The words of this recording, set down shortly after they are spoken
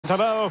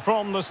Hello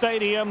from the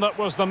stadium that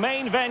was the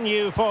main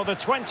venue for the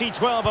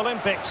 2012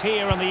 Olympics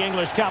here in the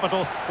English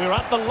capital. We're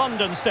at the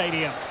London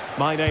Stadium.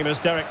 My name is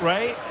Derek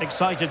Ray,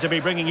 excited to be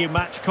bringing you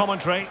match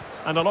commentary.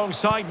 And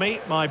alongside me,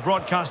 my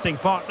broadcasting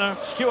partner,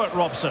 Stuart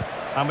Robson.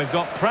 And we've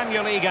got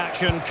Premier League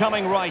action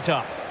coming right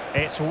up.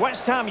 It's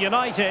West Ham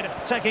United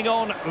taking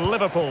on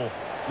Liverpool.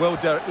 Well,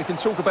 Derek, we can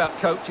talk about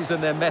coaches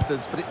and their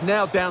methods, but it's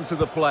now down to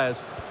the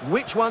players.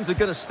 Which ones are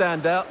going to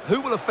stand out, who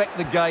will affect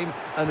the game,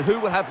 and who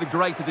will have the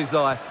greater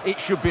desire? It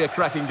should be a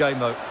cracking game,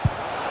 though.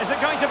 Is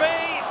it going to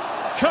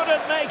be?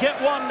 Couldn't make it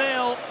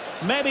 1-0.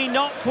 Maybe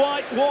not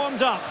quite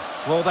warmed up.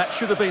 Well, that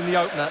should have been the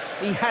opener.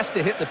 He has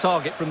to hit the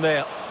target from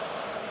there.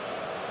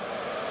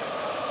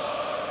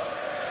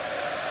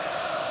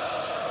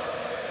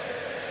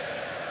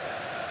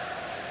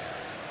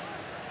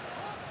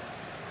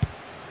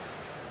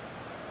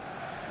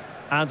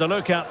 And a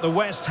look at the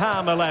West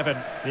Ham 11.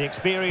 The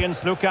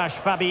experienced Łukasz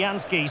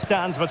Fabianski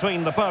stands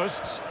between the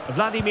posts.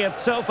 Vladimir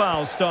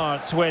Cofal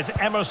starts with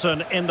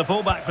Emerson in the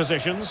fullback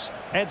positions.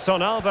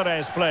 Edson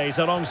Alvarez plays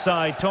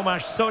alongside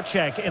Tomasz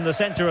Souček in the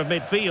centre of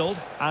midfield.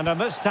 And in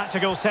this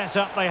tactical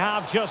setup, they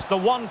have just the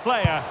one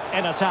player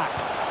in attack.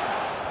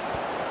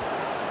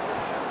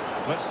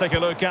 Let's take a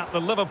look at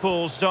the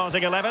Liverpool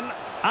starting 11.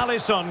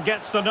 Alisson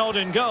gets the nod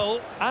in goal.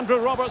 Andrew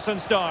Robertson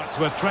starts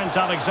with Trent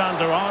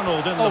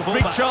Alexander-Arnold in the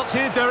fullback. Big chance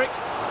here, Derek.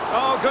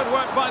 Oh, good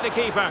work by the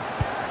keeper.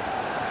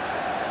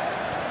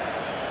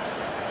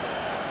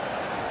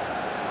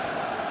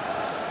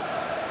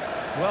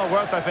 Well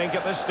worth, I think,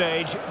 at this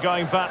stage,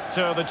 going back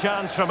to the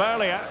chance from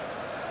earlier.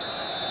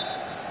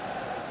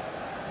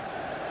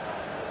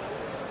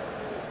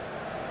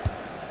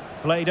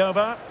 Played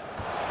over.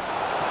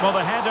 Well,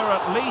 the header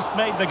at least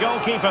made the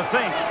goalkeeper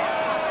think.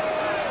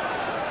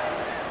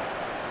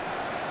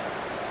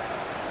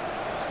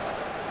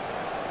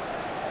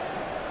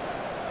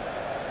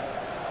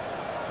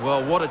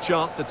 Well, what a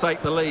chance to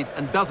take the lead,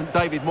 and doesn't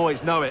David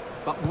Moyes know it?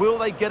 But will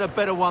they get a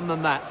better one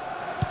than that?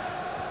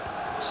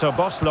 So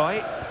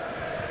Bosley.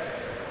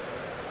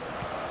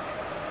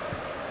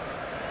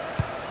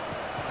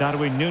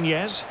 Darwin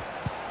Núñez.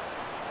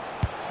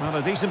 Well,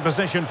 a decent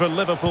position for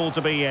Liverpool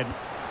to be in.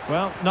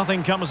 Well,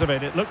 nothing comes of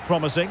it. It looked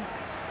promising.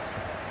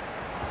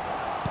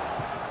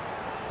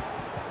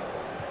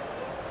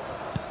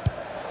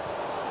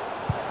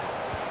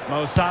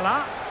 Mo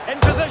Salah in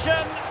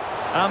position.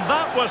 And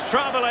that was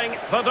travelling,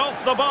 but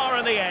off the bar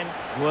in the end.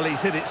 Well, he's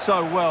hit it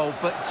so well,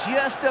 but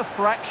just a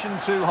fraction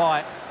too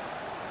high.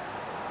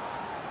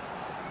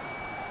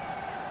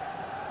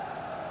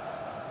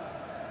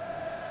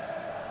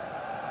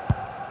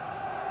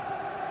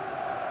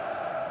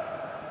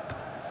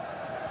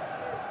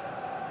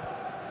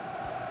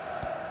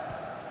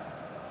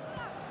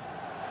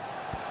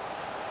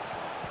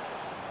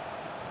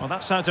 Well,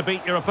 that's how to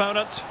beat your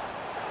opponent.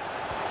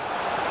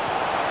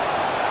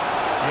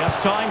 He has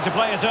time to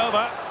play it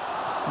over.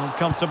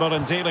 Uncomfortable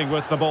in dealing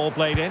with the ball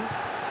played in.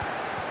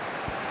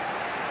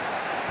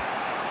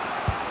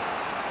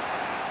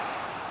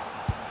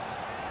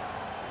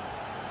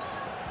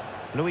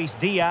 Luis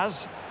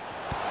Diaz.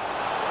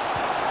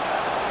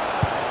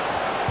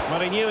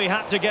 Well, he knew he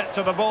had to get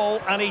to the ball,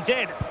 and he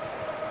did.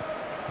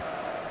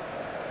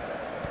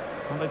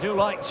 Well, they do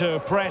like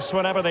to press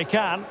whenever they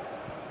can.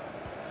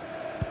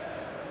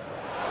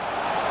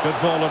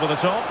 Good ball over the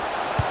top.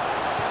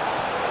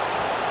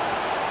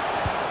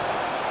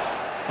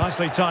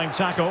 Nicely timed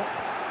tackle.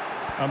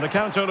 And the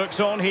counter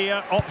looks on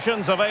here.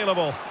 Options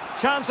available.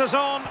 Chances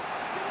on.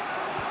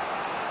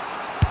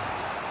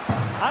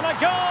 And a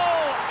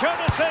goal,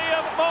 courtesy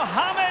of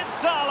Mohamed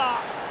Salah.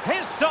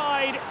 His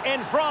side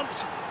in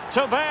front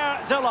to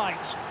their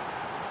delight.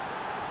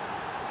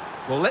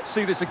 Well, let's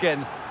see this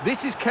again.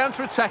 This is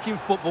counter-attacking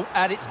football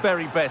at its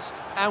very best.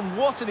 And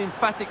what an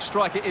emphatic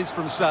strike it is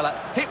from Salah.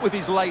 Hit with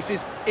his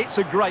laces. It's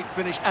a great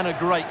finish and a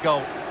great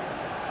goal.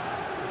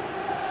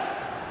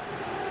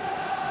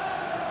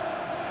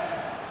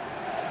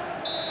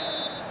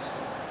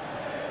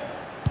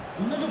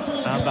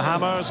 And the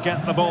Hammers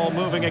get the ball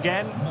moving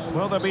again.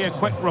 Will there be a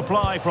quick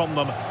reply from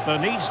them? There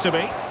needs to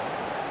be.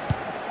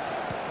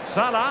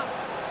 Salah.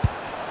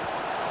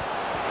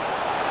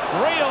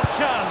 Real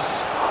chance.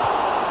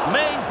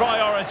 Main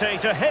priority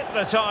to hit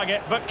the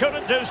target, but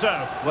couldn't do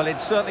so. Well, he'd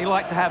certainly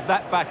like to have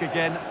that back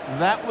again.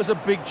 That was a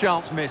big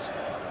chance missed.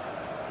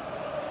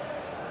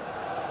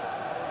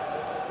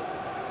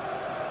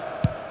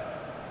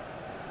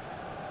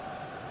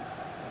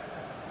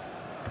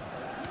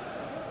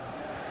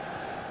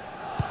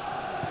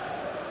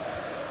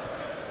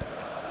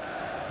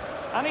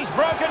 And he's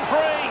broken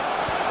free.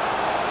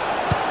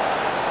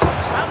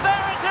 And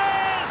there it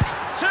is!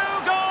 2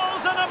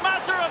 goals in a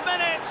matter of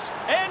minutes.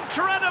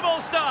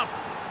 Incredible stuff.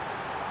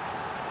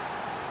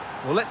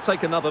 Well, let's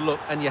take another look,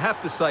 and you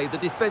have to say the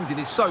defending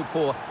is so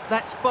poor.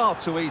 That's far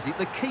too easy.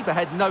 The keeper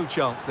had no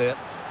chance there.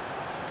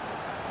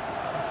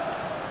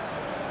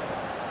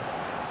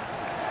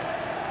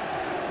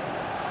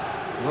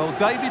 Well,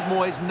 David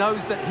Moyes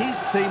knows that his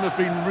team have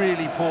been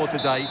really poor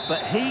today,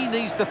 but he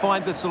needs to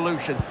find the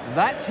solution.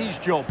 That's his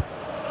job.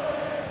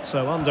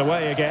 So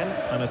underway again,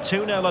 and a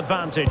 2-0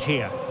 advantage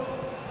here.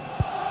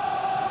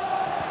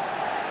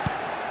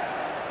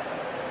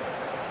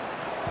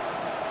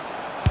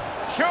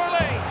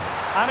 Surely,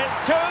 and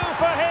it's 2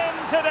 for him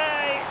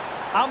today.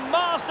 A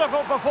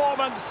masterful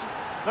performance.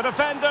 The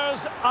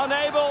defenders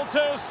unable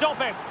to stop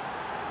him.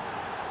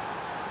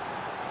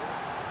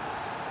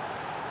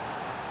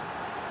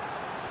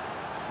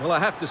 Well, I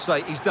have to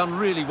say, he's done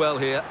really well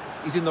here.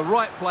 He's in the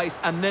right place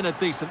and then a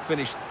decent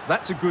finish.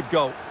 That's a good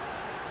goal.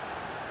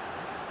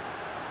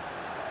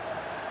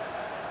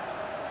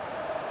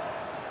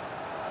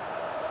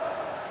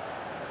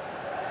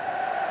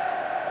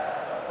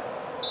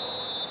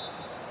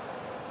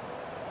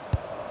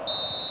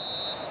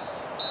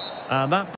 And that